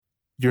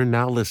You're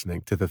now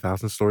listening to the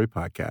Thousand Story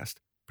Podcast,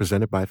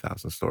 presented by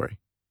Thousand Story.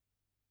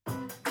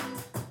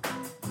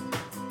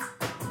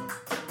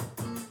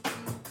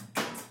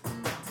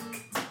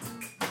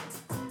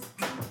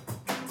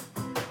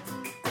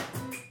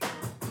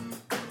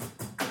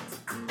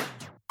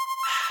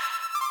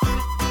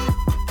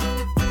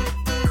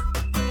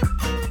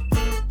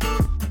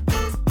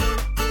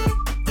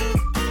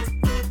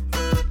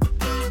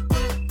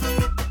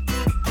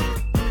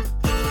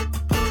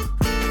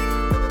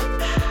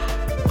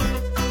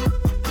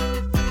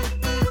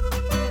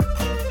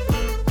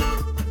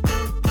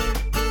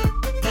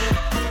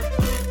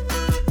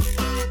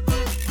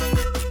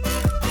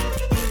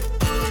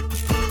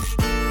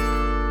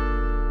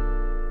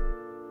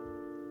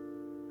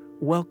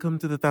 Welcome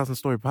to the Thousand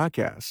Story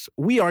Podcast.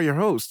 We are your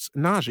hosts,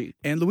 Najee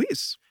and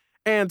Luis.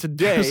 And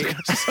today,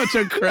 such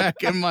a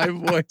crack in my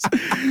voice.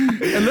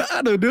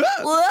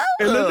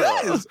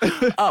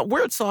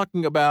 We're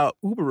talking about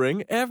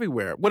Ubering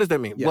everywhere. What does that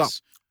mean? Yes. Well,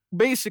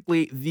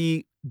 basically,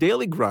 the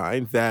daily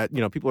grind that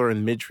people are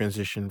in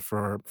mid-transition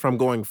from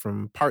going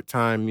from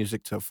part-time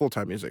music to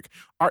full-time music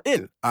are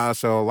in.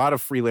 So a lot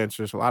of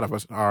freelancers, a lot of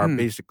us are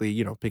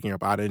basically picking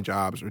up odd-end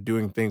jobs or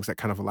doing things that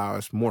kind of allow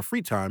us more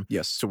free time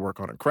to work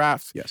on a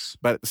craft. Yes.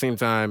 But at the same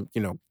time,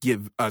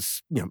 give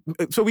us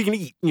so we can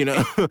eat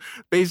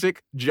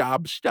basic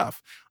job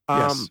stuff.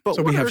 Yes. But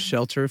so we have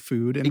shelter,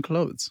 food, and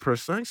clothes.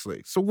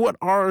 Precisely. So what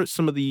are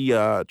some of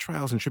the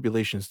trials and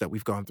tribulations that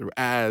we've gone through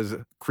as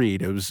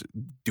creatives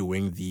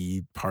doing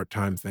the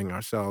part-time thing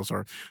ourselves,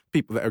 or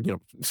people that are,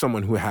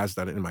 someone who has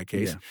done it in my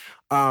case?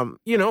 Yeah. How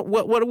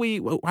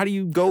do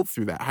you go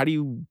through that? How do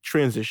you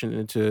transition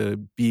into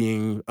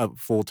being a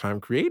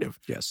full-time creative?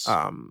 Yes.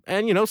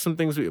 And, some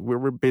things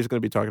we're basically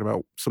going to be talking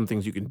about some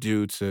things you can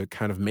do to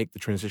kind of make the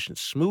transition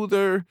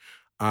smoother,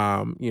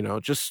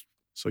 just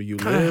so you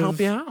kind of help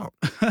you out.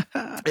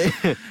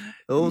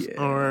 Those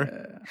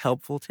are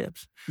helpful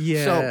tips.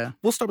 Yeah. So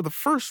we'll start with the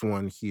first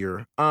one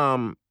here.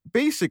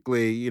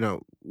 Basically,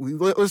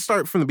 let's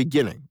start from the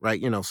beginning,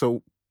 right?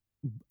 So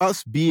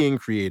us being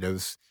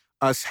creatives,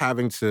 us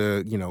having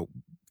to,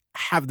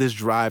 have this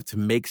drive to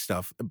make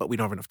stuff, but we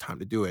don't have enough time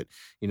to do it.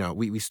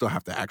 We still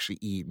have to actually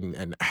eat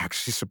and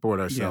actually support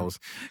ourselves.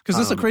 Because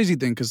that's a crazy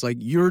thing, because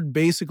you're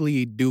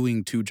basically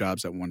doing two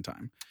jobs at one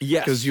time.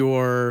 Yes. Because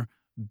you're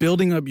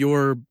building up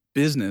your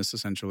business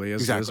essentially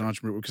as an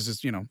entrepreneur, because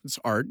it's it's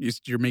art.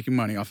 You're making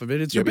money off of it.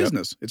 It's your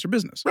business. It's your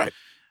business, right?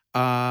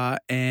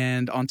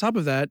 And on top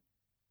of that,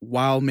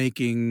 while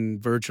making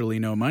virtually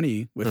no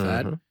money with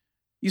that,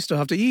 you still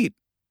have to eat.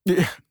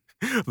 Yeah,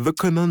 the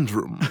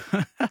conundrum.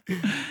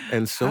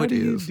 And so how it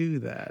do is. You do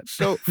that?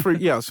 So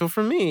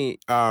for me,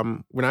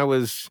 when I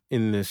was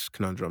in this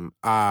conundrum,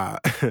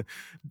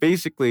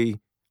 basically,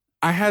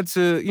 I had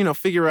to,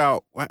 figure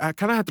out, I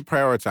kind of had to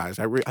prioritize.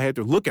 I had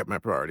to look at my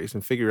priorities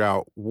and figure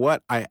out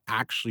what I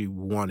actually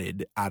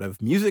wanted out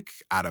of music,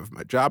 out of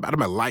my job, out of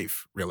my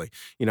life, really.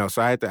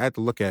 So I had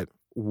to look at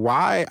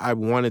why I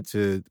wanted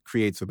to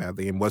create so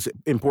badly, and was it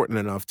important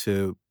enough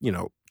to,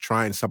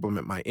 try and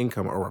supplement my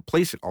income or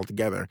replace it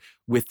altogether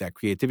with that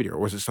creativity, or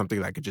was it something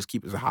that I could just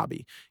keep as a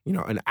hobby?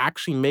 And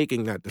actually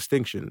making that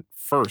distinction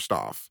first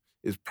off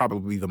is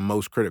probably the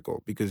most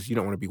critical, because you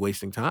don't want to be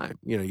wasting time.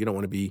 You don't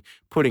want to be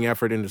putting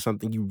effort into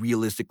something you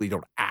realistically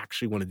don't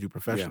actually want to do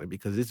professionally,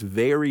 because it's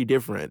very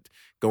different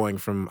going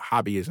from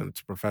hobbyism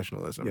to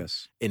professionalism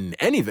in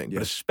anything,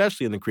 but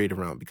especially in the creative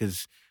realm,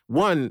 because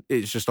one,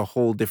 it's just a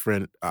whole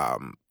different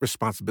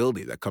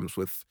responsibility that comes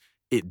with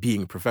it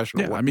being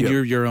professional. Yeah,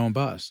 you're your own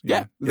boss.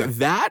 Yeah.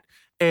 That,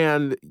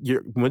 and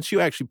once you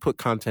actually put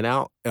content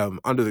out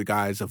under the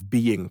guise of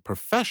being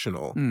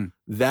professional,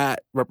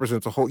 that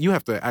represents a whole. You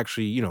have to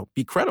actually,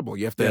 be credible.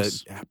 You have to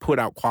put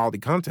out quality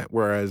content.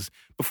 Whereas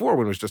before,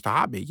 when it was just a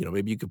hobby,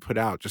 maybe you could put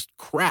out just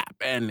crap,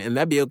 and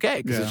that'd be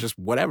okay, because it's just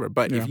whatever.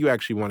 But if you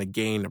actually want to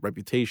gain a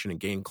reputation and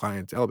gain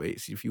clientele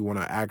base, if you want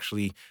to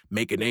actually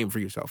make a name for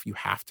yourself, you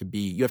have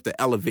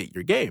to elevate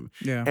your game.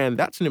 Yeah. And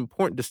that's an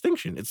important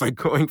distinction. It's like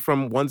going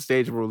from one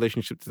stage of a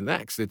relationship to the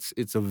next.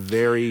 It's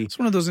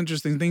one of those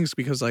interesting things,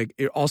 because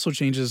it also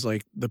changes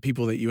the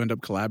people that you end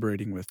up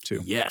collaborating with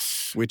too.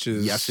 Yes. Which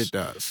is it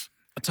does.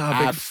 A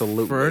topic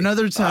absolutely for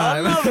another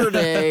time. Another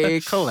day,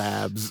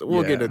 collabs.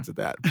 We'll get into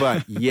that.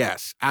 But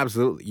yes,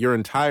 absolutely. Your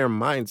entire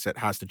mindset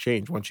has to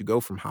change once you go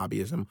from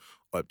hobbyism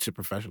up to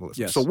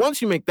professionalism. Yes. So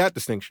once you make that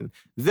distinction,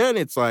 then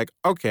it's like,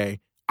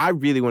 okay, I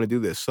really want to do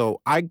this. So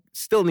I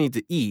still need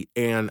to eat,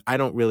 and I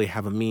don't really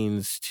have a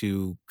means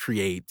to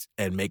create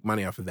and make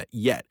money off of that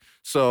yet.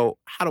 So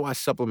how do I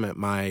supplement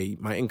my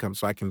income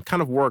so I can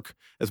kind of work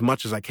as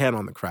much as I can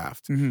on the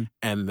craft,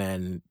 and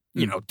then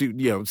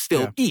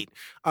still eat?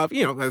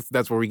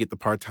 That's where we get the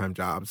part-time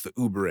jobs, the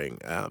Ubering,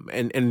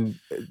 and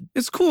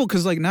it's cool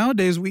because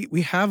nowadays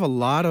we have a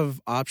lot of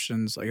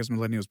options, I guess,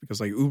 millennials, because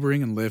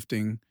Ubering and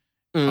Lyfting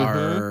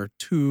are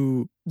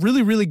two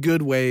really, really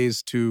good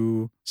ways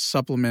to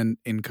supplement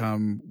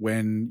income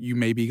when you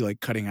may be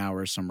cutting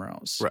hours somewhere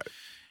else.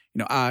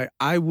 Right.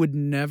 I would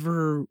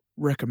never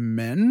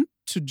recommend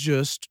to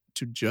just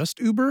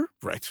Uber.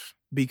 Right.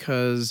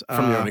 because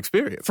From your own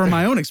experience. From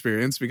my own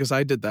experience, because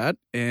I did that,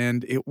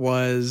 and it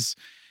was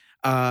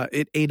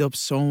it ate up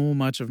so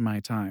much of my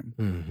time.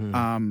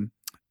 Mm-hmm.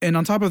 And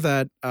on top of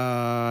that,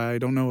 I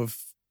don't know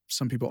if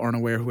some people aren't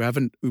aware who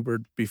haven't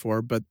Ubered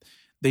before, but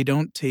they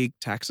don't take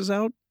taxes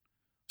out.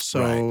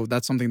 So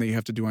that's something that you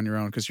have to do on your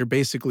own because you're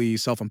basically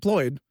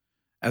self-employed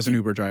as an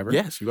Uber driver.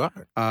 Yes, you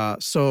are.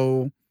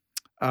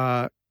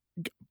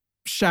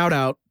 Shout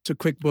out to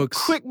QuickBooks.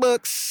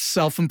 QuickBooks.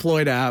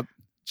 Self-employed app.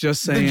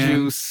 Just saying. The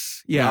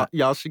juice. Yeah.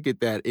 Y'all should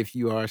get that if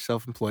you are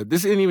self-employed.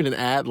 This isn't even an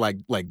ad, like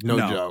no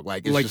joke.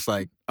 Like, it's just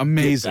like,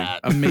 amazing.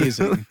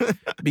 Amazing.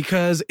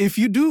 Because if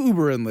you do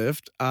Uber and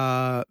Lyft,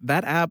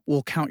 that app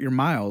will count your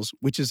miles,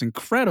 which is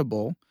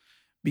incredible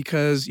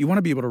because you want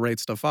to be able to write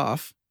stuff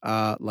off.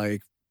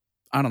 Like,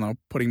 I don't know,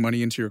 putting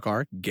money into your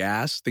car,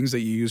 gas, things that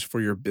you use for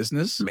your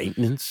business.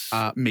 Maintenance.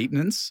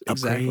 Exactly.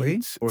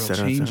 Upgrades, Oil et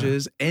cetera,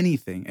 changes,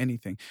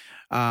 anything.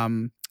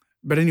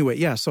 But anyway,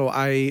 yeah, so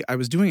I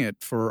was doing it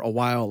for a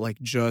while,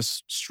 like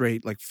just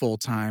straight, like full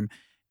time.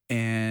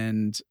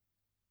 And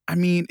I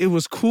mean, it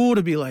was cool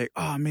to be like,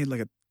 oh, I made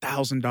like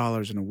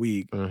 $1,000 in a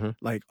week. Mm-hmm.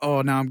 Like,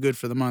 oh, now I'm good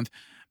for the month.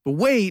 But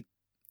wait,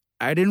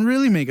 I didn't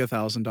really make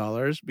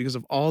 $1,000 because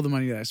of all the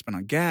money that I spent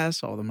on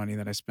gas, all the money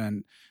that I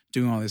spent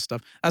doing all this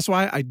stuff. That's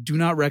why I do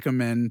not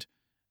recommend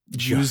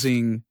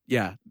using,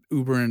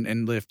 Uber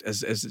and Lyft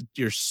as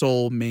your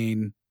sole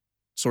main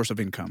source of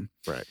income.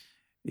 Right.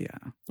 Yeah.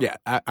 Yeah,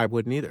 I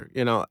wouldn't either.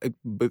 You know,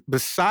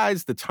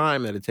 besides the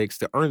time that it takes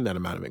to earn that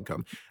amount of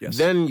income,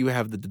 then you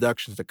have the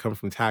deductions that come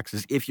from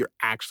taxes if you're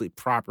actually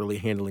properly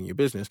handling your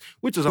business,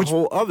 which is a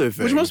whole other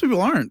thing. Which most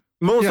people aren't.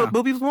 Most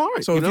people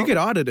aren't. So if you get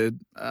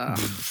audited,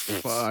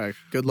 fuck,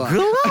 good luck.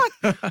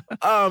 Good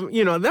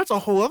luck. That's a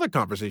whole other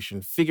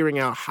conversation, figuring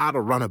out how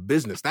to run a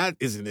business. That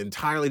is an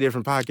entirely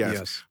different podcast.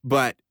 Yes.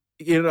 But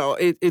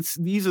it's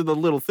these are the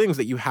little things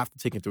that you have to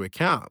take into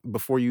account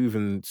before you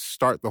even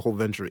start the whole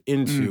venture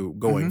into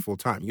going full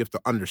time. You have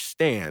to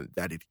understand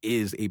that it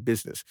is a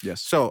business.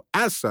 Yes. So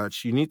as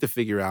such, you need to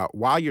figure out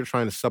while you're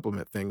trying to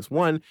supplement things,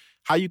 one,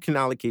 how you can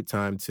allocate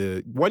time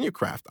to, one, your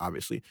craft,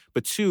 obviously,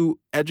 but two,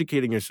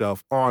 educating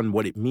yourself on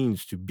what it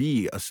means to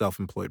be a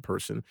self-employed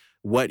person,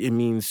 what it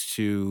means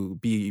to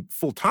be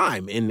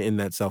full-time in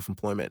that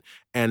self-employment,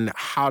 and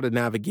how to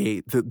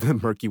navigate the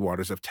murky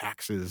waters of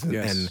taxes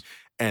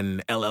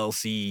and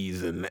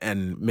LLCs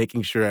and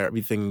making sure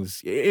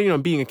everything's,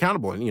 being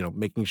accountable and,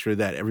 making sure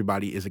that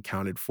everybody is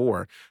accounted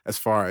for as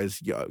far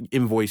as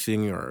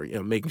invoicing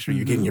or, making sure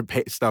you're getting your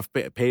stuff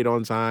paid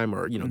on time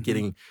or,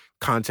 getting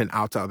content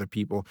out to other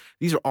people.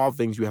 These are all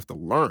things you have to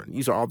learn.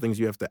 These are all things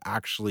you have to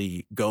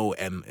actually go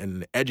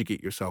and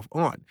educate yourself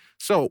on.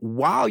 So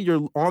while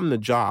you're on the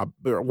job,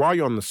 or while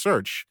you're on the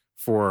search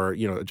for,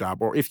 a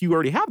job, or if you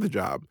already have the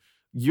job,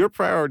 your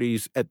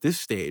priorities at this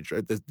stage, or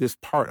at this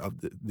part of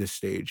this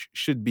stage,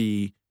 should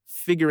be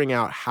figuring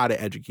out how to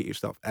educate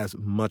yourself as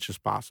much as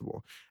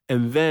possible.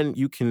 And then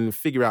you can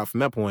figure out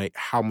from that point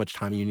how much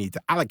time you need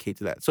to allocate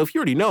to that. So if you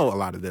already know a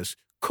lot of this,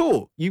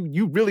 cool.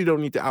 You really don't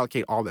need to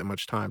allocate all that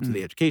much time to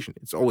the education.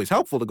 It's always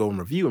helpful to go and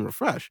review and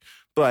refresh,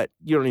 but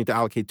you don't need to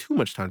allocate too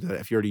much time to that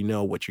if you already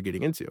know what you're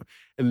getting into.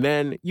 And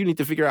then you need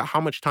to figure out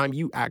how much time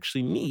you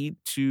actually need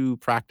to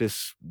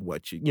practice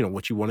what you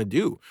want to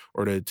do,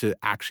 or to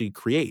actually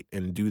create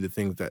and do the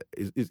things that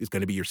is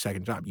going to be your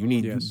second job. You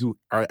need, you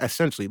are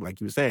essentially,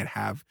 like you were saying,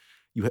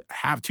 you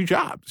have two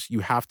jobs. You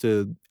have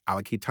to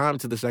allocate time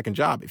to the second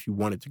job if you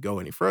want it to go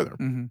any further.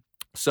 Mm-hmm.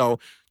 So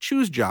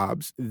choose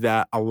jobs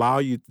that allow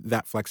you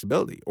that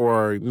flexibility,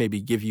 or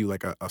maybe give you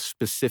like a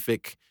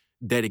specific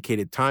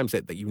dedicated time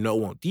set that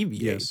won't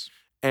deviate. Yes.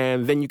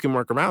 And then you can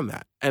work around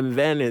that. And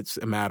then it's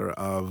a matter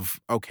of,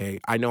 okay,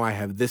 I know I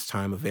have this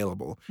time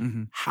available.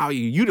 Mm-hmm. How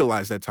you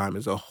utilize that time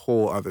is a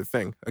whole other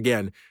thing.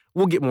 Again,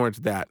 we'll get more into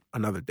that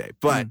another day.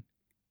 But,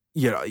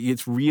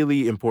 it's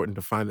really important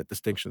to find that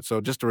distinction. So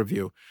just to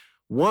review,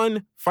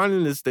 one,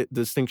 finding this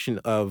distinction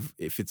of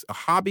if it's a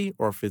hobby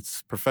or if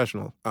it's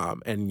professional,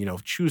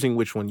 and, choosing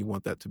which one you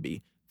want that to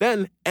be.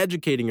 Then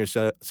educating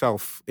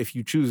yourself, if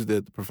you choose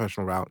the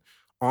professional route,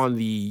 on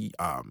the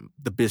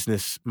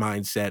business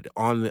mindset,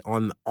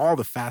 on all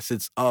the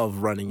facets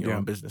of running your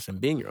own business and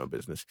being your own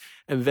business.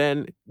 And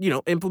then,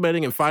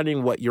 implementing and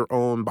finding what your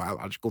own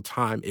biological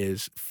time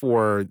is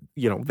for,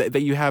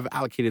 that you have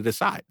allocated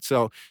aside.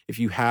 So if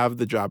you have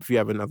the job, if you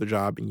have another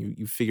job and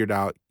you figured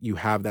out you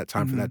have that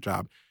time for that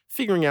job,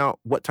 figuring out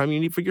what time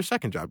you need for your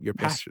second job, your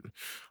passion.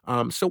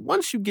 So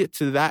once you get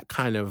to that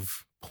kind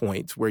of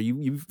point where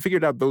you've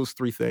figured out those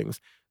three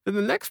things, then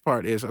the next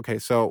part is, okay,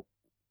 so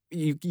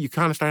you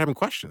kind of start having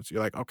questions.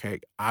 You're like, okay,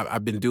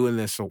 I've been doing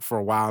this for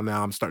a while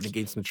now. I'm starting to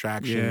gain some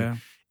traction. Yeah.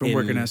 Been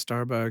working at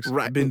Starbucks.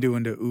 Right. I've been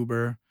doing the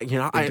Uber.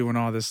 Been doing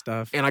all this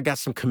stuff. And I got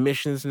some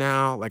commissions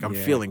now. Like, I'm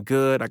feeling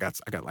good. I got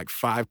like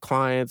 5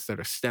 clients that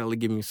are steadily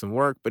giving me some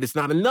work, but it's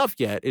not enough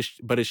yet.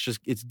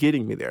 It's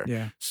getting me there.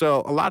 Yeah.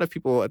 So a lot of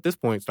people at this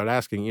point start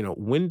asking,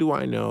 when do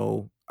I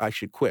know I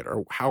should quit,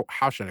 or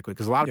how should I quit?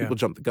 Because a lot of people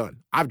jump the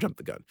gun. I've jumped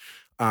the gun.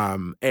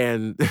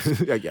 And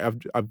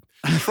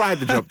I've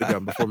tried to jump the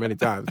gun before many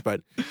times,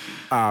 but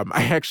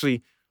I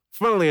actually,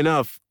 funnily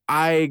enough,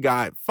 I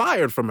got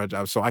fired from my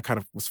job, so I kind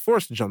of was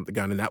forced to jump the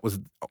gun, and that was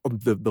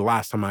the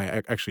last time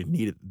I actually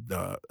needed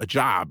a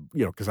job,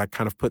 because I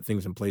kind of put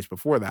things in place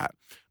before that.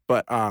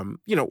 But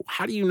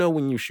how do you know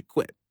when you should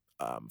quit?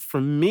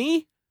 For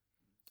me,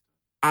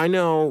 I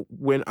know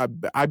when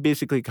I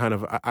basically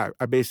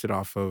I based it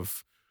off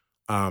of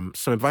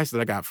some advice that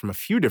I got from a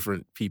few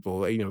different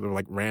people. They're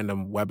like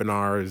random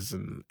webinars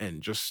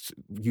and just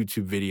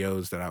YouTube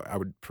videos that I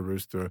would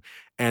peruse through.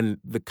 And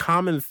the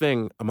common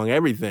thing among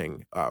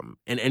everything and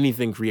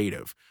anything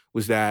creative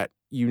was that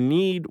you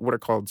need what are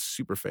called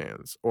super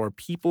fans, or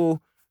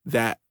people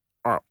that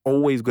are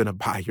always going to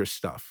buy your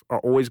stuff, are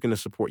always going to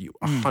support you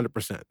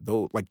 100%.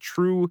 Though, like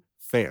true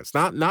fans,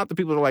 not the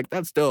people that are like,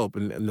 that's dope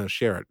and they'll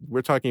share it.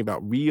 We're talking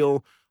about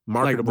real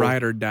marketable, like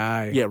ride or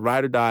die. Yeah,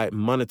 ride or die,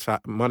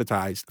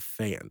 monetized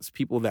fans,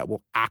 people that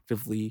will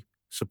actively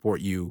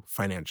support you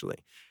financially.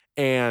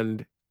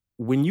 And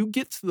when you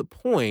get to the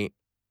point,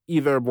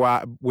 either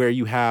where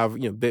you have,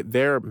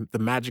 the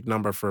magic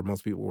number for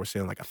most people, we're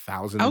saying like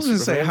 1,000. I was going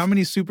to say, how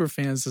many super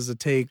fans does it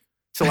take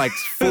to like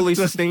fully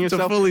sustain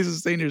yourself? To fully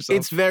sustain yourself.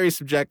 It's very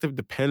subjective,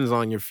 depends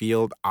on your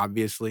field,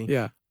 obviously.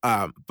 Yeah.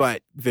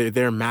 But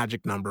their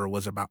magic number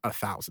was about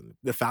 1,000.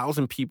 The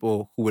 1,000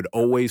 people who would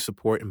always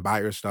support and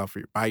buy your stuff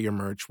or buy your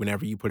merch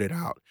whenever you put it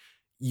out,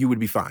 you would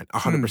be fine,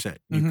 100%.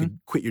 You could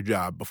quit your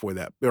job before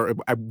that, or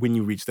when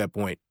you reach that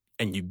point,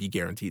 and you'd be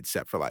guaranteed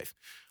set for life.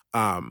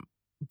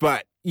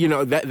 But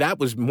that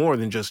was more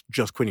than just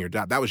quitting your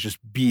job. That was just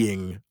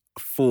being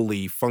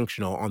fully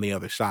functional on the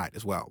other side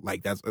as well.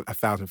 Like that's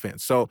 1,000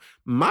 fans. So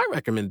my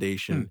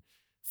recommendation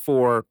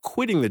for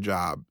quitting the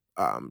job,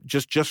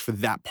 just for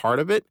that part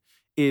of it,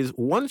 is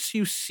once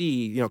you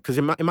see, because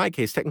in my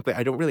case, technically,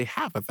 I don't really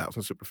have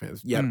 1,000 super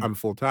fans yet. I'm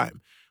full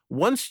time.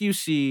 Once you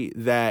see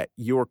that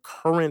your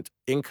current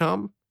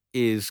income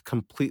is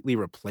completely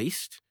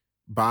replaced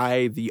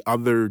by the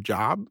other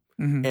job,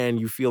 and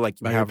you feel like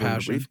you by have your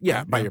passion,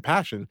 by your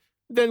passion,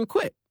 then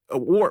quit.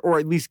 Or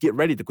at least get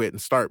ready to quit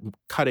and start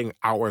cutting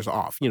hours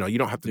off. You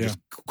don't have to just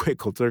quit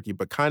cold turkey,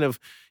 but kind of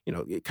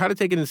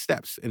take it in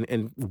steps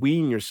and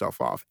wean yourself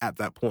off at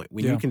that point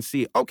when you can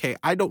see, okay,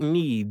 I don't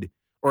need,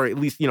 or at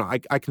least,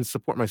 I can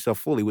support myself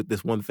fully with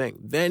this one thing.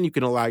 Then you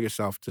can allow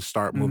yourself to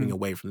start moving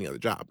away from the other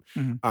job.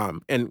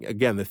 And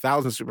again, the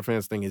 1,000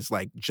 superfans thing is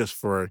like just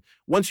for,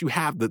 once you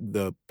have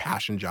the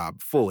passion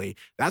job fully,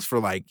 that's for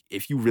like,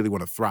 if you really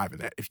want to thrive in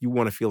that, if you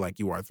want to feel like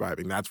you are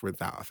thriving, that's where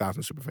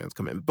 1,000 superfans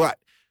come in. But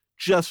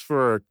just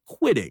for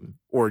quitting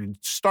or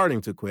starting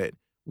to quit,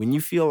 when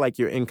you feel like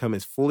your income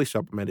is fully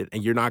supplemented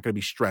and you're not going to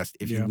be stressed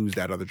if you lose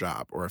that other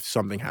job or if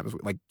something happens,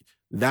 like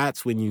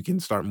that's when you can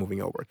start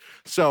moving over.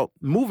 So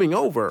moving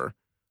over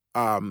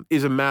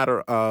is a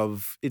matter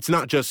of, it's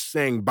not just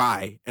saying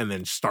bye and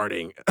then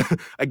starting.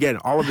 Again,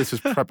 all of this is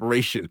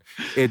preparation.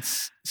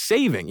 It's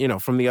saving,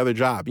 from the other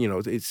job.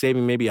 It's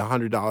saving maybe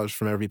 $100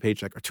 from every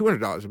paycheck or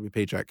 $200 every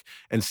paycheck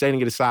and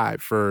setting it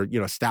aside for,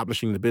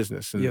 establishing the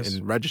business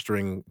and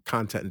registering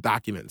content and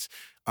documents.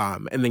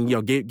 And then,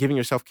 giving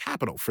yourself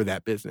capital for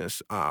that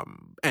business.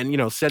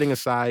 And, setting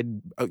aside,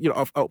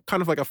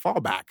 kind of like a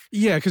fallback.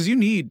 Yeah, because you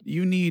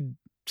need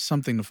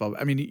something to fall.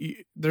 I mean,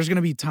 there's going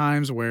to be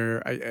times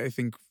where I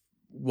think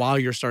while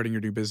you're starting your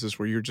new business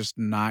where you're just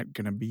not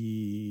going to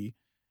be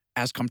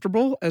as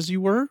comfortable as you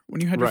were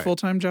when you had your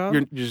full-time job.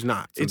 You're just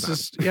not.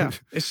 Sometimes.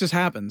 It just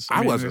happens.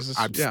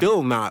 I'm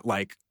still not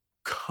like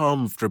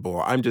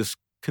comfortable. I'm just,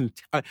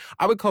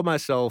 I would call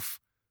myself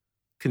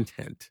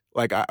content.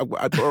 Like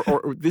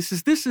or this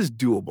is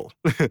doable.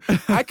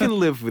 I can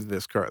live with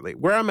this currently.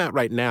 Where I'm at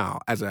right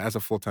now as a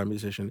full-time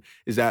musician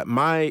is that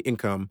my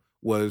income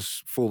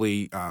was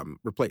fully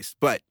replaced.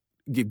 But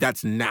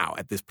that's now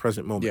at this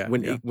present moment.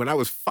 When I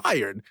was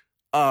fired,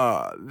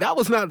 that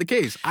was not the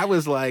case. I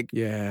was like,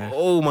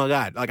 oh my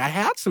God, like I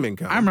had some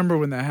income. I remember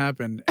when that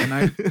happened, and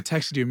I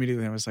texted you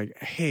immediately. I was like,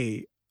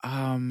 hey,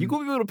 you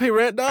gonna be able to pay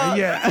rent, dog?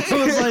 I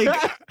was like,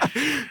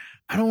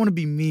 I don't want to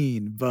be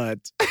mean,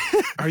 but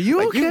are you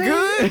like, okay?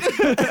 You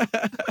good?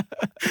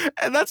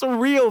 And that's a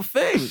real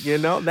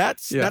thing,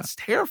 That's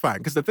terrifying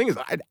because the thing is,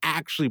 I'd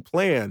actually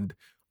planned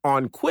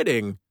on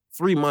quitting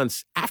 3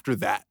 months after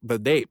that, the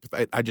date.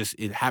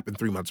 It happened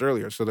 3 months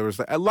earlier. So there was,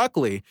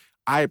 luckily,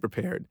 I had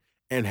prepared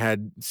and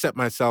had set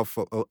myself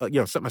up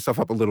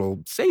a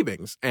little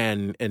savings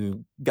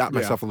and got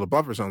myself a little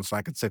buffer zone so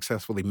I could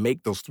successfully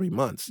make those 3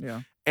 months.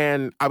 Yeah.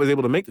 And I was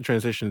able to make the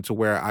transition to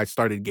where I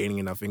started gaining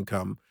enough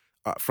income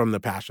from the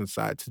passion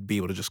side to be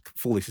able to just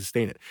fully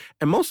sustain it.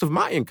 And most of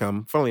my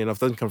income, funnily enough,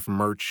 doesn't come from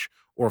merch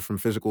or from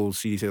physical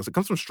CD sales. It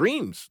comes from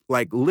streams.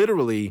 Like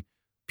literally,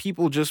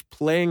 people just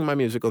playing my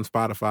music on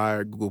Spotify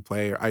or Google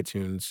Play or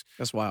iTunes.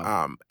 That's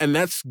wild. And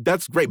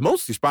that's great.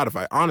 Mostly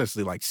Spotify,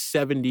 honestly, like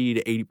 70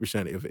 to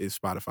 80% is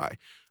Spotify.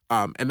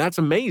 And that's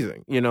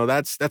amazing.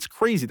 That's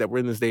crazy that we're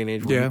in this day and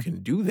age where you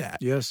can do that.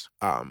 Yes.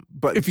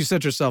 But if you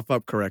set yourself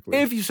up correctly.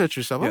 If you set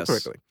yourself up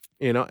correctly.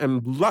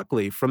 And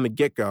luckily from the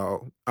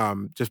get-go,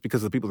 just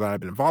because of the people that I've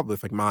been involved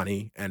with, like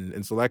Monty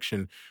and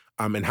Selection,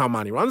 and how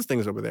Monty runs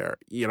things over there,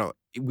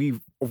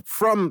 we've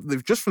from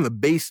the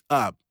base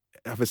up,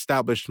 have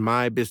established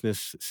my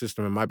business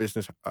system and my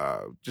business,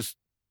 just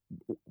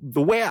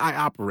the way I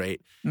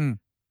operate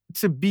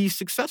to be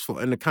successful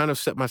and to kind of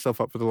set myself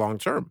up for the long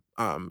term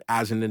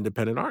as an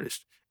independent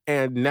artist.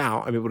 And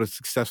now I'm able to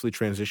successfully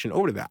transition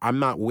over to that. I'm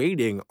not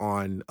waiting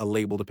on a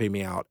label to pay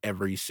me out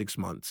every 6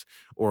 months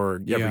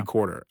or every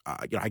quarter.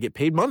 I get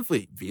paid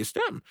monthly via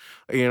STEM.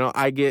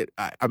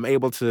 I'm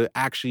able to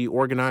actually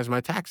organize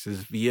my taxes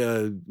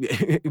via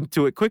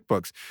Intuit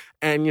QuickBooks.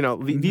 And,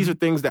 these are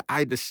things that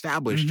I'd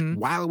established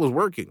while I was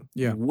working.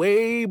 Yeah.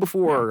 Way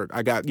before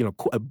I got,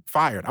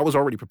 fired. I was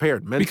already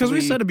prepared mentally. Because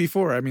we said it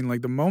before. I mean,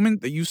 like the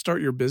moment that you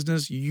start your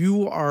business,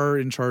 you are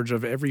in charge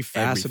of every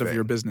facet of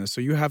your business.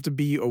 So you have to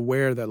be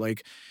aware that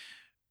like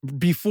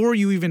before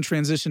you even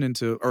transition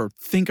into or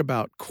think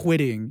about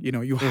quitting,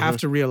 you have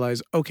to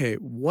realize, okay,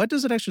 what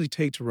does it actually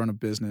take to run a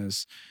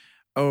business?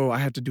 Oh, I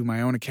have to do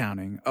my own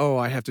accounting. Oh,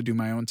 I have to do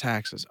my own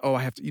taxes. Oh,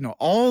 I have to,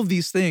 all of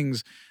these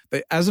things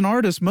that as an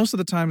artist, most of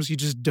the times you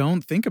just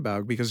don't think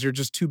about because you're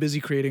just too busy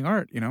creating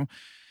art,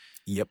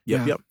 Yep.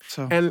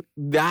 So. And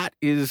that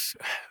is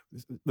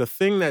the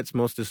thing that's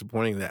most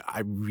disappointing that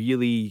I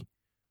really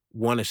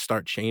want to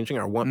start changing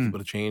or want people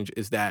to change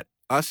is that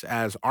us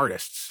as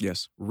artists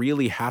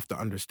really have to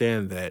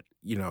understand that,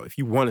 if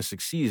you want to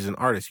succeed as an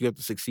artist, you have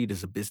to succeed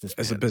as a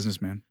businessman. As a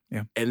businessman,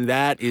 yeah. And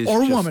that is Or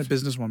woman,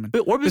 businesswoman.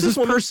 Or business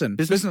person.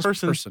 Business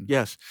person.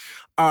 Yes.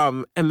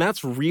 And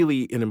that's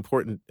really an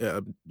important,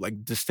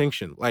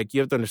 distinction. Like,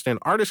 you have to understand,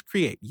 artists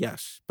create,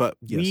 yes. But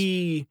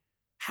we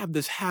have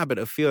this habit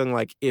of feeling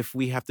like if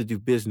we have to do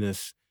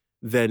business,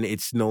 then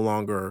it's no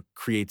longer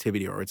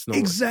creativity or it's no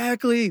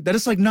exactly that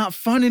it's like not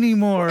fun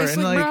anymore. It's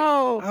and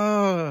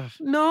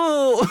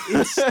no,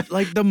 it's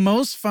like the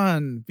most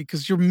fun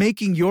because you're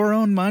making your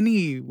own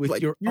money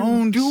with your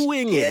own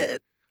doing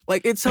it.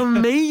 Like, it's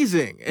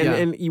amazing.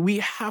 And we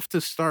have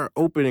to start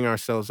opening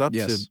ourselves up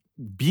to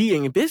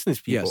being business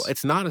people. Yes.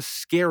 It's not a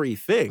scary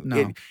thing.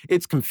 No.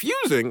 It's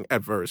confusing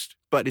at first,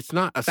 but it's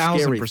not a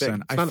scary 1,000%.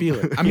 thing. I feel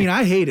it. I mean,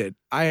 I hate it.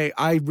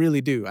 I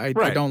really do. I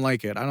don't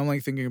like it. I don't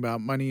like thinking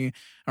about money.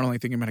 I don't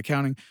like thinking about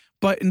accounting.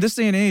 But in this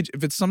day and age,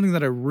 if it's something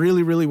that I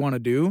really, really want to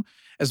do,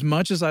 as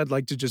much as I'd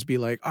like to just be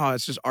like, oh,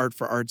 it's just art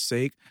for art's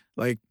sake,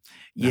 like,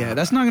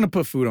 that's not going to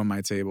put food on my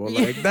table.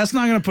 Like, that's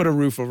not going to put a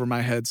roof over my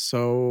head.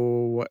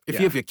 So if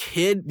you have a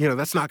kid,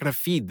 that's not going to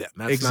feed them.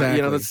 That's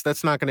exactly. not,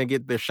 that's not going to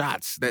get their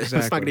shots. That's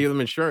not going to give them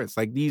insurance.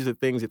 Like, these are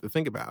things you have to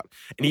think about.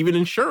 And even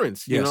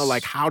insurance,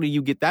 like, how do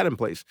you get that in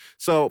place?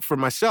 So for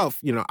myself,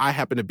 I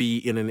happen to be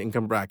in an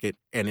income bracket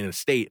and in a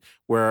state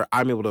where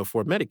I'm able to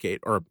afford Medicaid,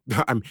 or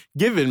I'm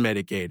given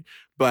Medicaid,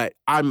 but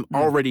I'm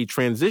already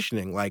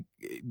transitioning. Like,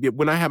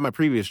 when I had my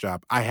previous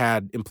job, I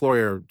had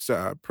employer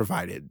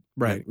provided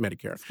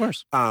Medicare. Of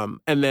course.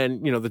 And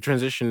then, the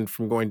transition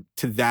from going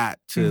to that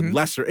to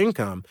lesser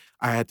income,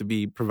 I had to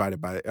be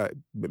provided by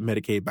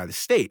Medicaid by the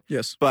state.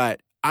 Yes.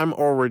 But I'm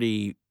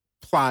already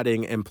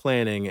plotting and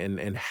planning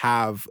and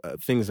have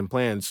things in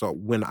plan. So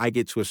when I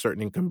get to a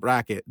certain income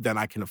bracket, then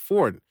I can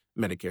afford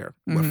Medicare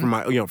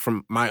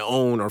from my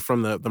own or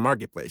from the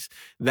marketplace.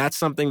 That's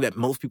something that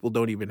most people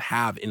don't even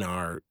have in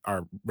our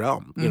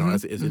realm.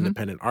 As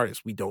independent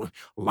artists, a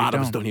lot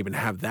of us don't even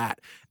have that.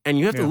 And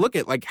you have to look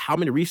at like how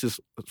many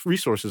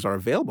resources are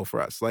available for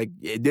us. Like,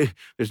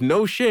 there's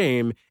no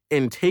shame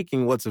in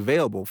taking what's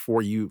available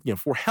for you,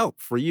 for help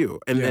for you,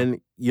 and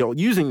then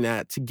using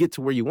that to get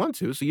to where you want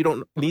to, so you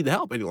don't need the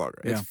help any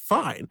longer. It's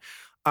fine.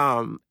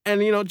 And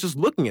just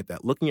looking at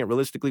that, looking at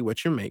realistically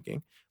what you're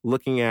making,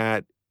 looking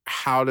at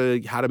how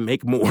to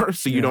make more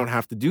so you don't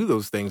have to do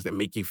those things that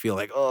make you feel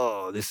like,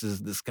 oh, this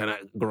kind of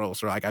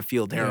gross, or like I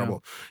feel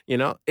terrible.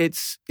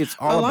 It's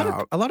all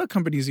about a lot of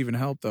companies even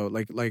help though,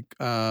 like the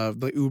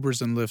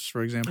Ubers and Lyfts,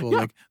 for example.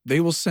 Like, they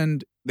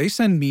send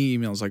me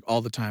emails like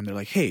all the time. They're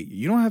like, hey,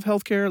 you don't have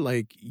healthcare,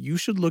 like you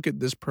should look at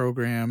this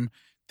program,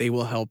 they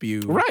will help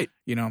you, right?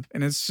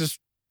 And it's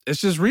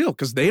just real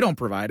because they don't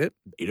provide it.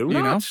 They do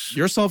not.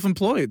 You're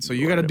self-employed, so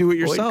you got to do it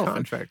yourself.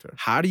 Contractor.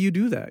 How do you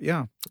do that?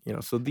 Yeah.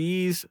 So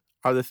these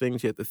are the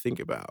things you have to think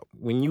about.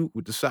 When you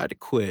decide to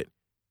quit,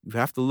 you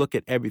have to look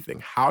at everything.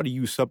 How do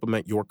you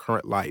supplement your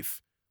current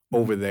life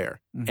over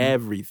there?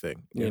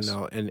 Everything,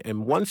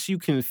 and once you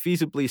can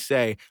feasibly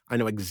say, I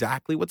know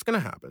exactly what's going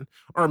to happen,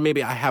 or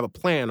maybe I have a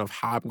plan of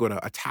how I'm going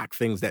to attack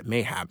things that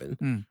may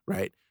happen,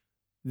 right?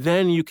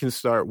 Then you can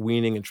start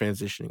weaning and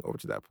transitioning over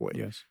to that point.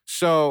 Yes.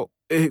 So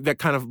that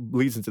kind of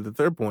leads into the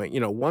third point.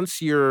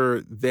 Once you're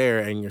there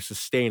and you're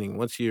sustaining,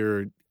 once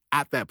you're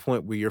at that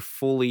point where you're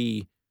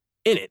fully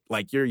in it,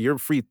 like you're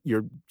free,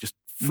 you're just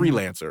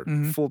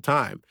freelancer full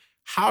time.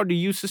 How do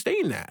you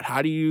sustain that?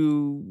 How do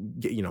you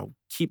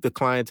keep the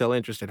clientele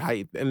interested?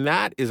 And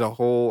that is a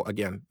whole,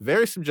 again,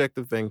 very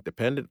subjective thing,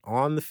 dependent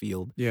on the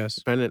field,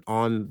 dependent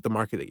on the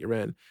market that you're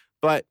in.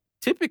 But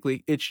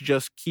typically, it's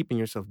just keeping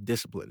yourself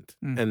disciplined,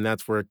 and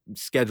that's where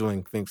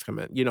scheduling things come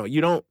in. You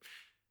don't.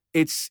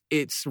 It's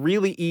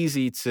really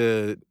easy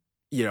to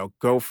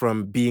go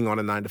from being on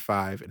a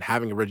 9-to-5 and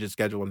having a rigid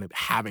schedule and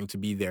having to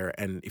be there,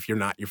 and if you're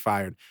not, you're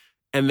fired.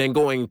 And then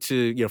going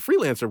to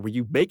freelancer where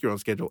you make your own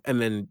schedule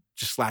and then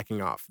just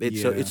slacking off.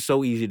 It's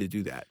so easy to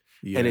do that.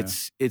 And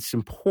it's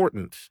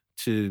important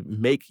to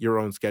make your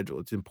own schedule.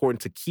 It's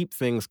important to keep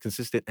things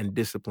consistent and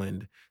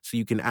disciplined so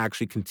you can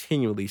actually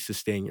continually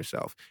sustain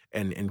yourself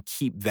and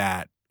keep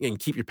that and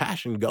keep your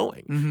passion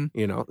going. Mm-hmm.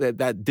 You know,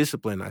 that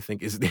discipline, I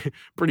think, is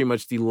pretty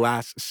much the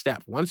last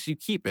step. Once you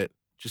keep it,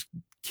 just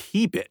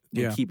keep it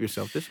and keep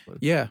yourself disciplined.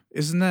 Yeah.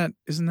 Isn't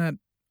that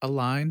a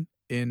line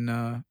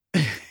in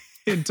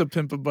in To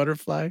Pimp a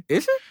Butterfly?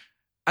 Is it?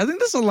 I think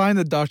that's a line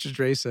that Dr.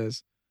 Dre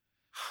says.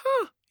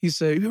 Huh. He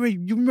said, "You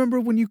remember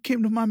when you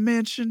came to my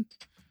mansion?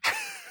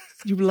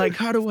 You were like,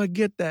 how do I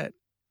get that?"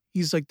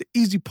 He's like, "The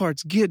easy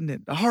part's getting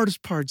it. The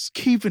hardest part's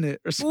keeping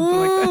it," or something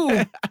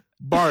like that.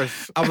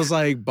 Bars. I was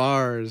like,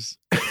 bars.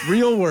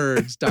 Real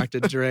words, Dr.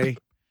 Dre.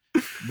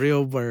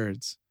 Real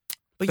words.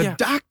 But the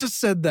doctor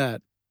said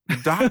that. The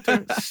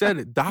doctor said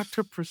it.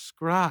 Doctor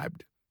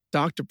prescribed.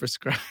 Doctor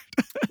prescribed.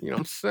 You know what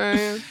I'm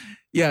saying?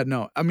 Yeah,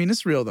 no. I mean,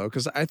 it's real, though,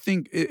 because I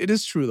think it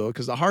is true, though,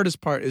 because the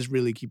hardest part is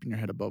really keeping your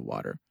head above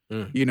water,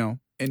 you know?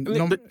 And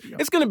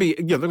it's going to be,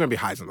 there are going to be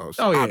highs and lows.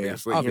 Oh, yeah,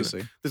 obviously. obviously.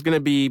 You know, there's going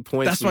to be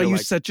points. That's why you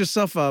set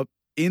yourself up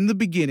in the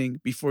beginning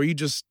before you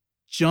just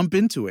jump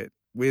into it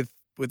with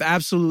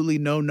absolutely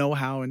no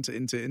know-how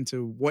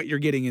into what you're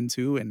getting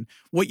into and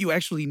what you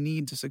actually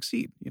need to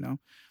succeed, you know?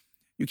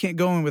 You can't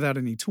go in without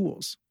any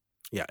tools.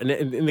 Yeah, and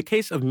in the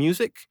case of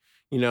music,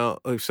 you know,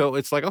 so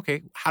it's like,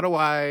 okay, where do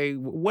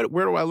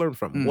I learn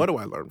from? What do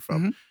I learn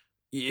from?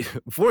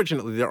 Mm-hmm.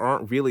 Fortunately, there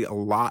aren't really a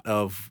lot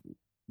of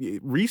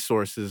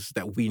resources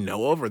that we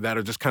know of or that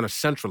are just kind of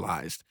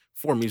centralized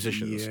for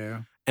musicians.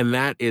 Yeah. And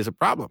that is a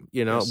problem.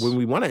 You know, when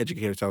we want to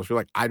educate ourselves, we're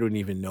like, I don't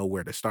even know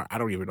where to start. I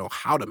don't even know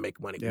how to make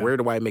money. Yeah. Where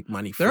do I make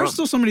money from? There are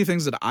still so many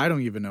things that I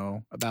don't even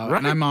know about. Right.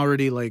 And I'm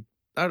already like,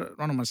 I don't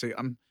want to say,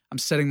 I'm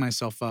setting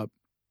myself up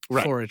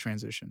for a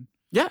transition.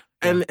 Yeah.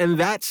 And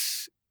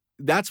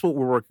that's what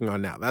we're working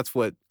on now. That's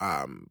what,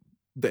 I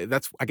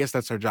guess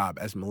that's our job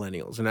as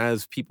millennials. And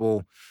as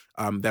people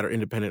that are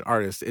independent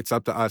artists, it's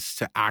up to us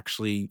to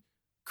actually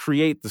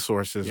create the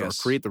sources or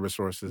create the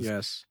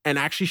resources and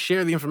actually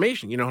share the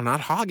information, you know,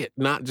 not hog it,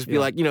 not just be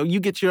like, you know, you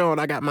get your own,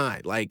 I got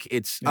mine. Like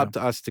it's up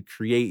to us to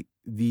create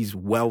these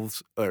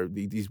wells or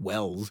these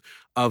wells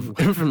of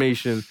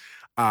information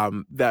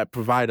that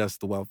provide us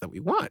the wealth that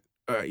we want.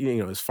 You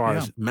know, as far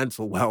as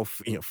mental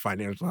wealth, you know,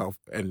 financial health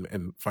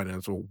and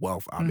financial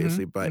wealth,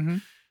 obviously, but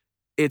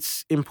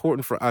it's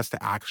important for us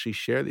to actually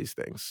share these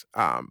things.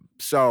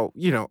 So,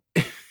 you know,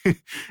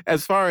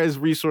 as far as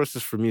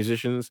resources for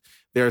musicians,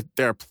 there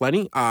are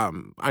plenty.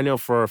 I know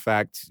for a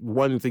fact,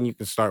 one thing you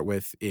can start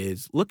with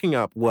is looking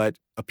up what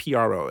a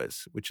PRO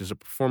is, which is a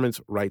performance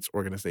rights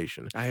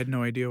organization. I had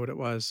no idea what it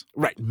was.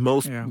 Right.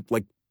 Most,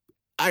 like,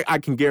 I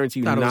can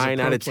guarantee you 9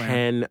 out of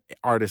 10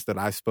 artists that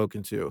I've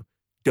spoken to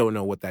don't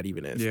know what that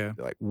even is. Yeah.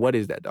 They're like, what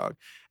is that, dog?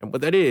 And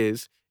what that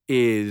is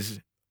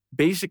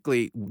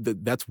basically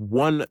that's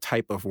one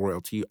type of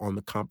royalty on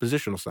the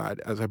compositional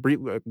side. As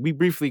we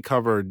briefly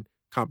covered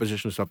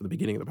compositional stuff at the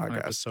beginning of the podcast.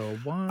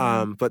 Episode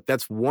 1. But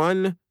that's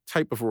one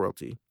type of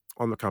royalty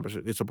on the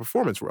composition. It's a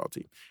performance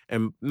royalty.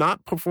 And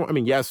not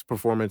yes,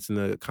 performance in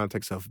the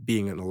context of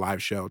being in a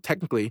live show.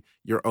 Technically,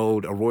 you're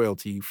owed a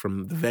royalty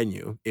from the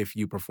venue if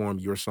you perform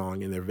your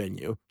song in their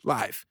venue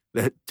live.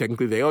 That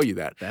technically they owe you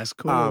that. That's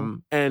cool.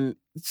 And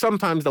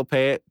sometimes they'll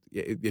pay it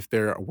if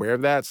they're aware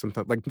of that.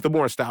 Sometimes, like the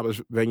more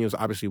established venues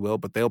obviously will,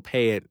 but they'll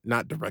pay it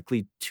not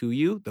directly to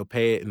you. They'll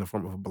pay it in the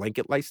form of a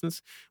blanket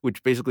license,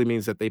 which basically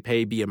means that they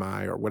pay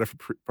BMI or whatever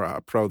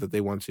pro that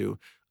they want to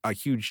a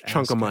huge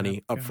chunk of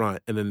money up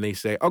front. And then they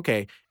say,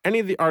 okay, any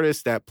of the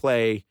artists that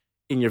play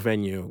in your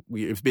venue,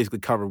 it's basically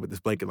covered with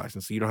this blanket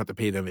license, so you don't have to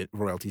pay them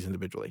royalties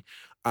individually.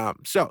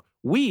 So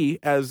we,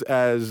 as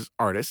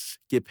artists,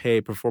 get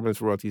paid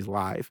performance royalties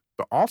live,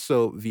 but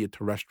also via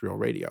terrestrial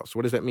radio. So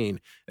what does that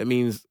mean? That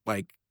means,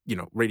 like, you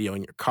know, radio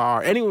in your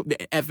car, any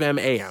FM,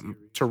 AM,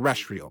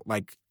 terrestrial,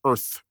 like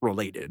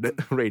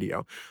Earth-related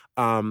radio.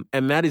 And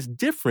that is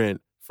different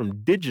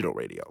from digital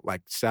radio,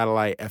 like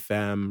satellite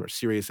FM or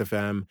Sirius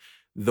FM.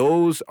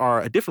 Those are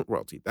a different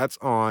royalty. That's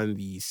on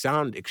the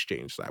sound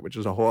exchange side, which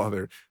is a whole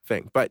other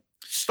thing. But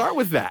start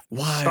with that.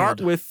 Wild. Start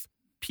with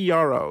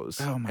PROs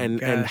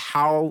and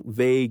how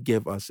they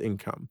give us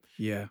income.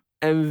 Yeah.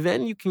 And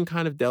then you can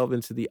kind of delve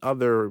into the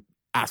other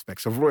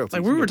aspects of royalties.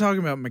 Like we were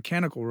talking about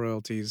mechanical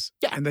royalties.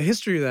 Yeah. And the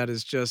history of that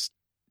is just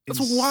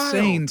insane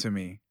wild to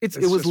me.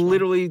 It was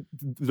literally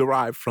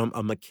derived from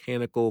a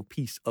mechanical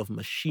piece of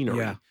machinery.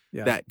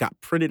 Yeah. That got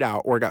printed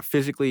out or got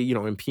physically, you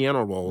know, in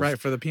piano rolls. Right,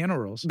 for the piano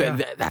rolls.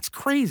 That's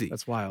crazy.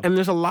 That's wild. And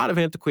there's a lot of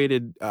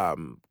antiquated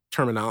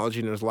terminology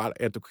and there's a lot of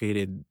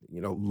antiquated,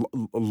 you know,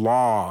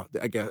 law,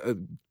 I guess,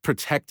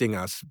 protecting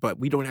us, but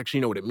we don't actually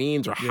know what it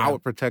means or how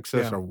it protects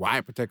us or why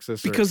it protects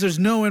us. Because there's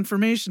no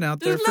information out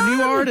there for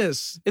new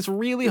artists. It's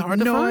really hard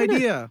to find. No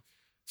idea.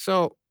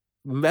 So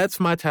that's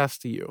my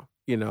task to you.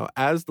 You know,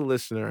 as the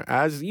listener,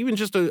 as even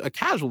just a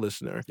casual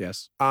listener.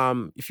 Yes.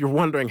 If you're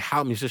wondering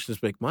how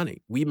musicians make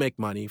money, we make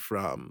money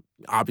from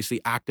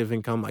obviously active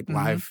income like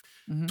live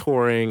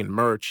touring and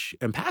merch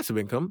and passive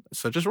income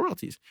such as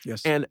royalties.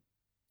 Yes. And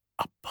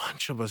a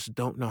bunch of us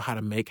don't know how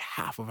to make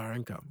half of our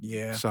income.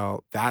 Yeah.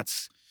 So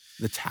that's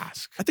the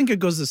task. I think it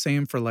goes the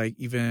same for like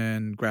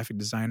even graphic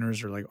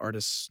designers or like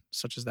artists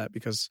such as that,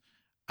 because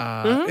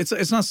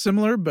it's not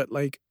similar, but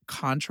like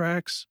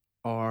contracts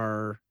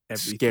are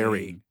everything.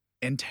 Scary.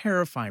 And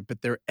terrifying,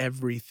 but they're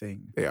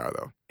everything. They are,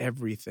 though.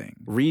 Everything.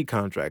 Read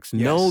contracts.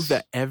 Yes. Know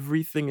that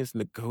everything is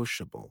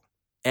negotiable.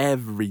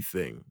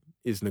 Everything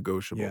is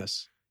negotiable.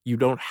 Yes. You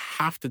don't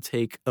have to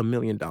take $1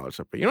 million up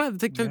front. You don't have to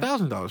take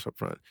 $10,000 up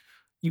front.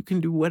 You can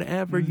do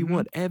whatever you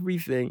want.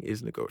 Everything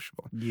is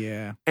negotiable.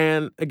 Yeah.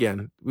 And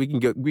again, we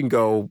can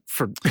go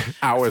for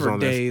hours for on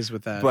days this.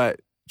 with that. But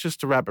just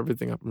to wrap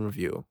everything up in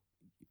review,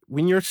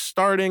 when you're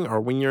starting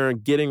or when you're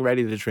getting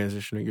ready to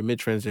transition or you're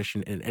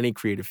mid-transition in any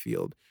creative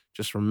field,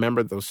 just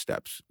remember those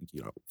steps.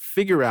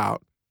 Figure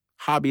out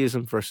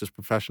hobbyism versus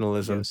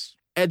professionalism. Yes.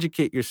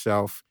 Educate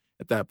yourself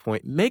at that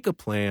point. Make a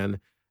plan,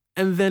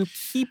 and then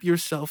keep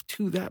yourself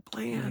to that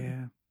plan.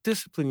 Yeah.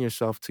 Discipline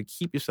yourself to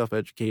keep yourself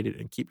educated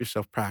and keep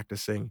yourself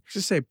practicing.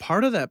 Just say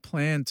part of that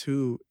plan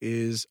too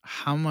is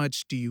how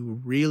much do you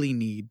really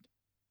need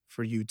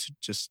for you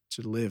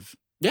to live?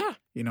 Yeah.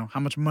 How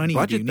much money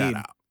Budget do you need?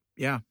 that out.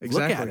 Yeah,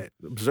 exactly. Look at it.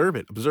 Observe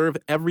it. Observe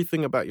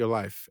everything about your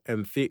life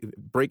and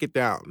break it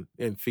down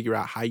and figure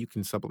out how you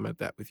can supplement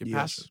that with your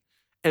passion.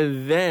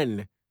 And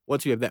then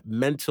once you have that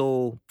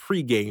mental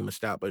pregame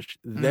established,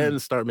 then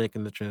start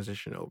making the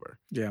transition over.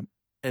 Yeah.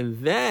 And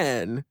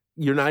then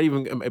you're not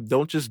even,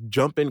 don't just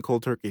jump in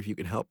cold turkey if you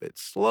can help it.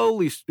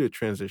 Slowly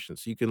transition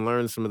so you can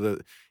learn some of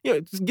the,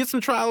 just get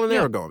some trial and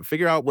error going.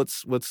 Figure out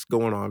what's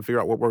going on. Figure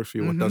out what works for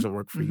you, what doesn't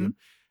work for you.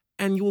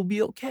 And you will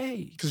be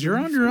okay. Because you're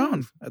on your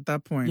own at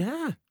that point.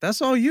 Yeah.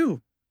 That's all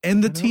you.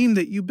 And the team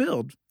that you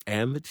build.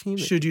 And the team.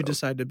 Should you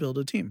decide to build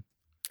a team.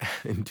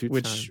 In due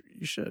Which time.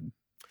 you should.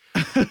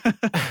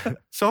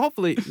 So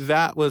hopefully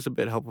that was a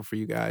bit helpful for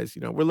you guys.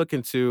 We're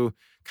looking to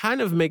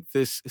kind of make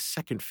this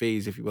second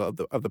phase, if you will,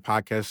 of the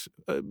podcast,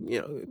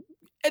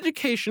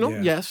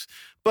 educational, yes,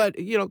 but,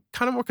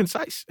 kind of more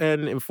concise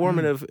and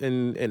informative.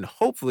 And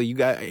hopefully you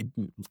guys,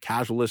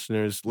 casual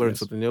listeners, learn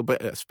something new,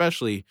 but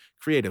especially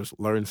creatives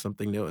learn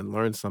something new and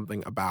learn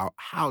something about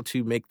how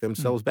to make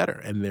themselves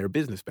better and their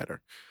business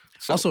better.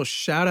 So, also,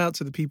 shout out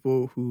to the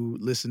people who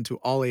listened to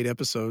all 8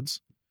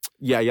 episodes.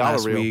 Yeah, y'all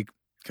last are real. week.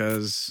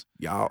 Because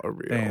y'all are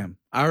real. Damn,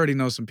 I already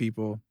know some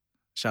people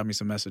shot me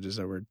some messages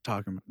that were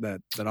talking that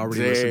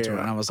already listened to it,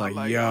 and I was like,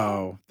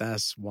 "Yo,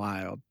 that's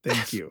wild!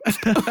 Thank you,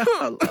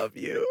 I love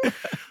you."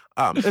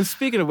 And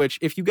speaking of which,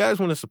 if you guys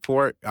want to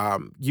support,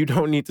 you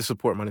don't need to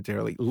support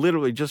monetarily.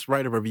 Literally, just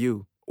write a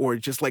review or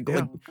just like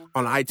on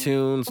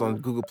iTunes, on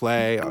Google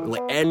Play,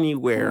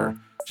 anywhere.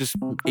 Just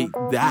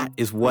that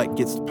is what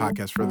gets the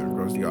podcast further and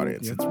grows the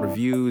audience. It's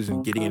reviews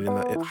and getting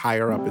it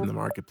higher up in the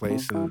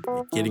marketplace and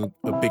getting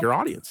a bigger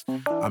audience.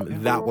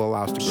 That will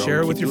allow us to grow.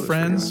 Share with your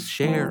friends.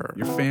 Share.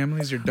 Your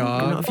families, your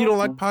dog. If you don't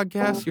like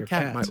podcasts, your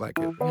cat might like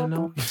it.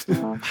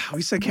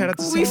 We said cat at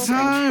the same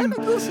time.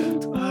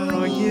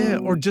 Oh, yeah.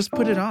 Or just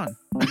put it on.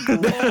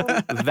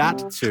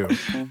 That too.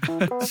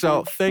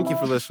 So thank you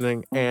for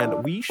listening,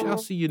 and we shall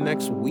see you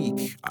next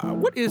week.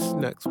 What is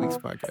next week's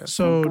podcast?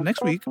 So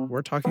next week,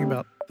 we're talking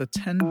about the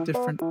 10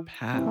 different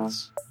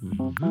paths.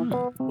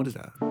 What is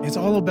that? It's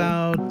all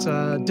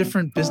about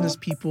different business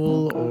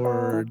people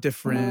or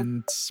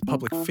different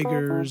public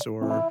figures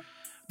or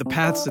the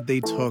paths that they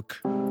took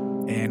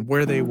and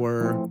where they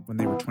were when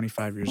they were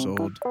 25 years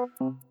old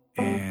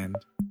and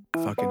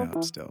fucking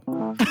up still.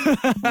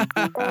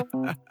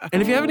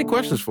 And if you have any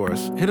questions for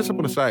us, hit us up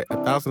on the site at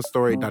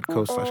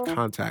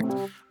thousandstory.co/contact.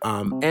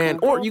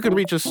 Or you can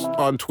reach us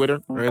on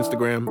Twitter or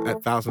Instagram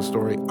at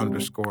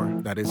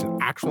thousandstory_. That is an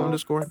actual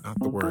underscore, not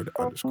the word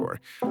underscore.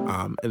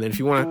 And then if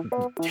you want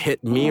to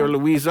hit me or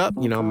Louise up,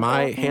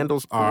 my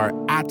handles are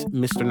at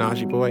Mr.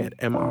 Najee Boy at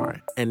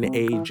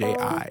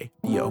MrNajiBoy.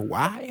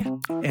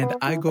 And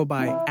I go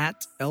by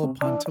at El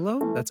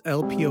Pontillo. That's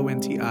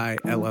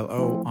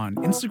LPONTILLO on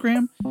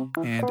Instagram.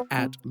 And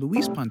at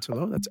Luis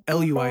Pontillo, that's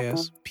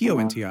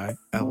LUISPONTILLO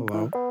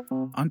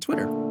on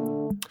Twitter.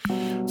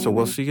 So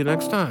we'll see you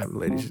next time,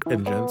 ladies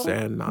and gents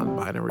and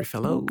non-binary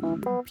fellow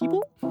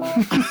people.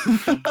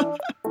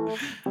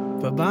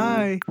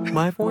 Bye-bye.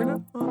 Bye for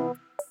now.